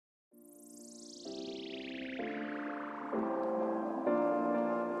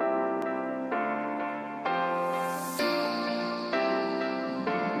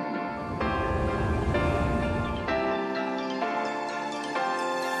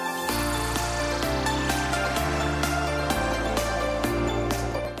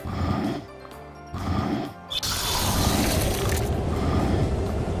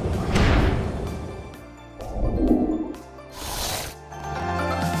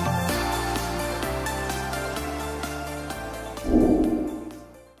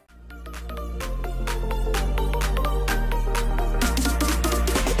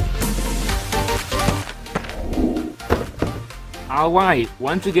Alright,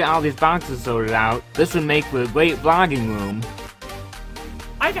 once we get all these boxes sorted out, this would make for a great vlogging room.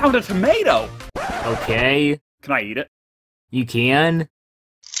 I found a tomato! Okay. Can I eat it? You can?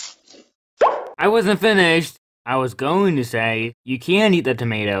 I wasn't finished. I was going to say, you can eat the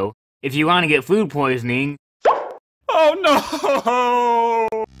tomato. If you want to get food poisoning. Oh no!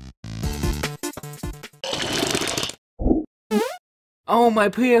 Oh, my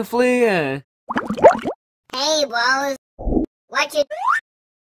poor Flea! Hey, bros. What you...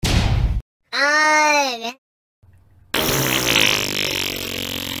 I'm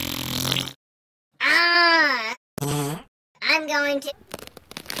going to...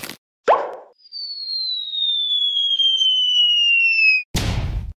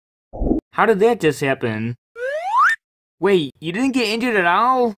 How did that just happen? Wait, you didn't get injured at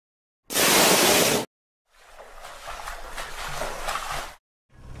all?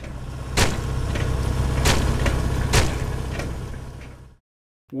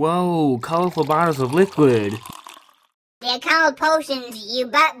 Whoa, colorful bottles of liquid. They're called potions, you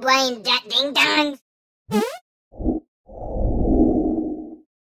butt-brained ding-dongs.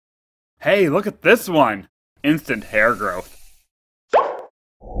 Hey, look at this one! Instant hair growth.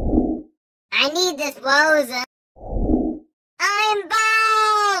 I need this, bros. I'm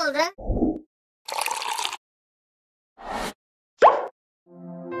bald!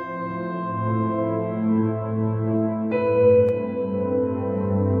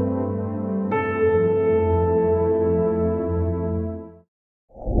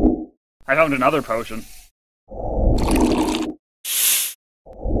 I found another potion.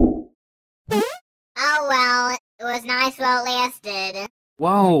 Oh well, it was nice while it lasted.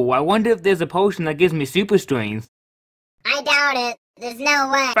 Whoa, I wonder if there's a potion that gives me super strength. I doubt it. There's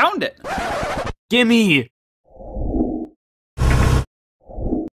no way. Found it! Gimme!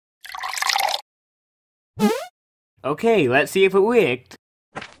 Okay, let's see if it worked.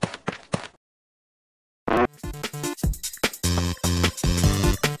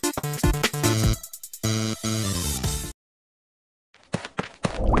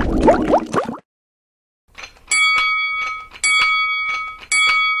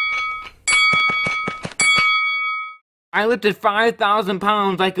 I lifted 5,000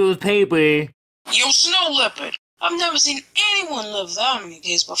 pounds like it was paper. Yo, Snow Leopard, I've never seen anyone lift that many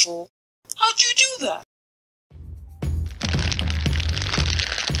days before. How'd you do that?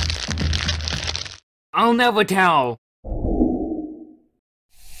 I'll never tell.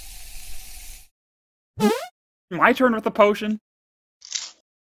 My turn with the potion.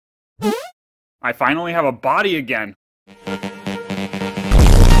 I finally have a body again.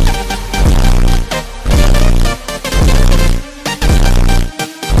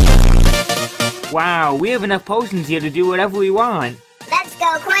 Wow, we have enough potions here to do whatever we want. Let's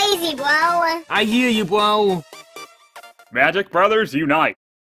go crazy, bro. I hear you, bro. Magic Brothers unite!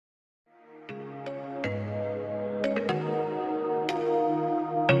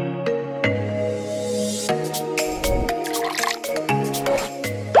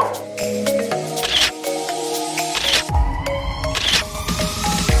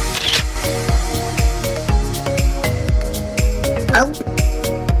 Oh.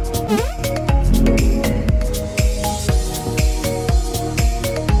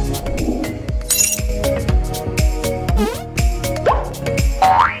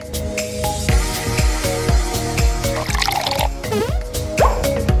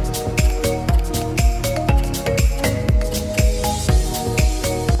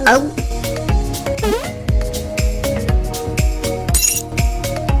 Oh.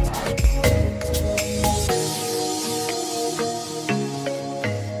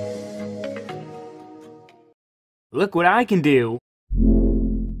 Look what I can do.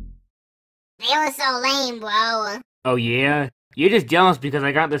 They were so lame, bro. Oh yeah? You're just jealous because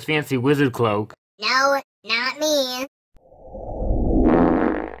I got this fancy wizard cloak. No, not me.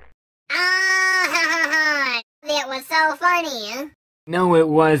 Ah, that was so funny. No, it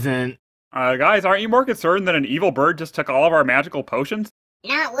wasn't. Guys, aren't you more concerned that an evil bird just took all of our magical potions?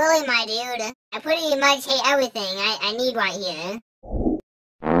 Not really, my dude. I pretty much hate everything I need right here.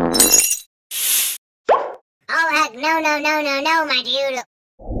 Oh heck, no, my dude.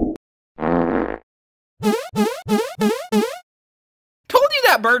 Told you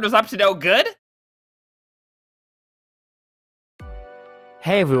that bird was up to no good!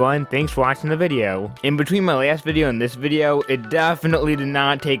 Hey everyone, thanks for watching the video. In between my last video and this video, it definitely did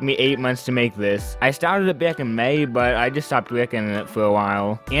not take me 8 months to make this. I started it back in May, but I just stopped working on it for a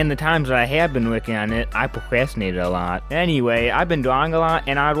while. And the times that I have been working on it, I procrastinated a lot. Anyway, I've been drawing a lot,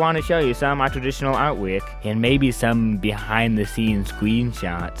 and I'd want to show you some of my traditional artwork, and maybe some behind the scenes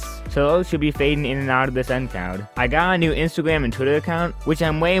screenshots. So those should be fading in and out of this end card. I got a new Instagram and Twitter account, which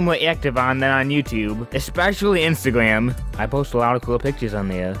I'm way more active on than on YouTube, especially Instagram. I post a lot of cool pictures on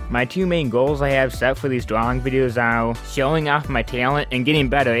there. My two main goals I have set for these drawing videos are showing off my talent and getting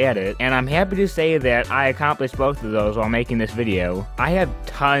better at it, and I'm happy to say that I accomplished both of those while making this video. I have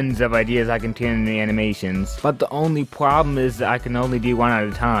tons of ideas I can turn into animations, but the only problem is that I can only do one at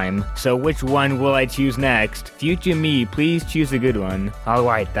a time. So which one will I choose next? Future me, please choose a good one.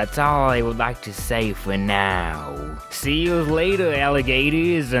 Alright, that's all I would like to say for now. See you later,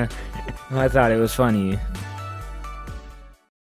 alligators. I thought it was funny.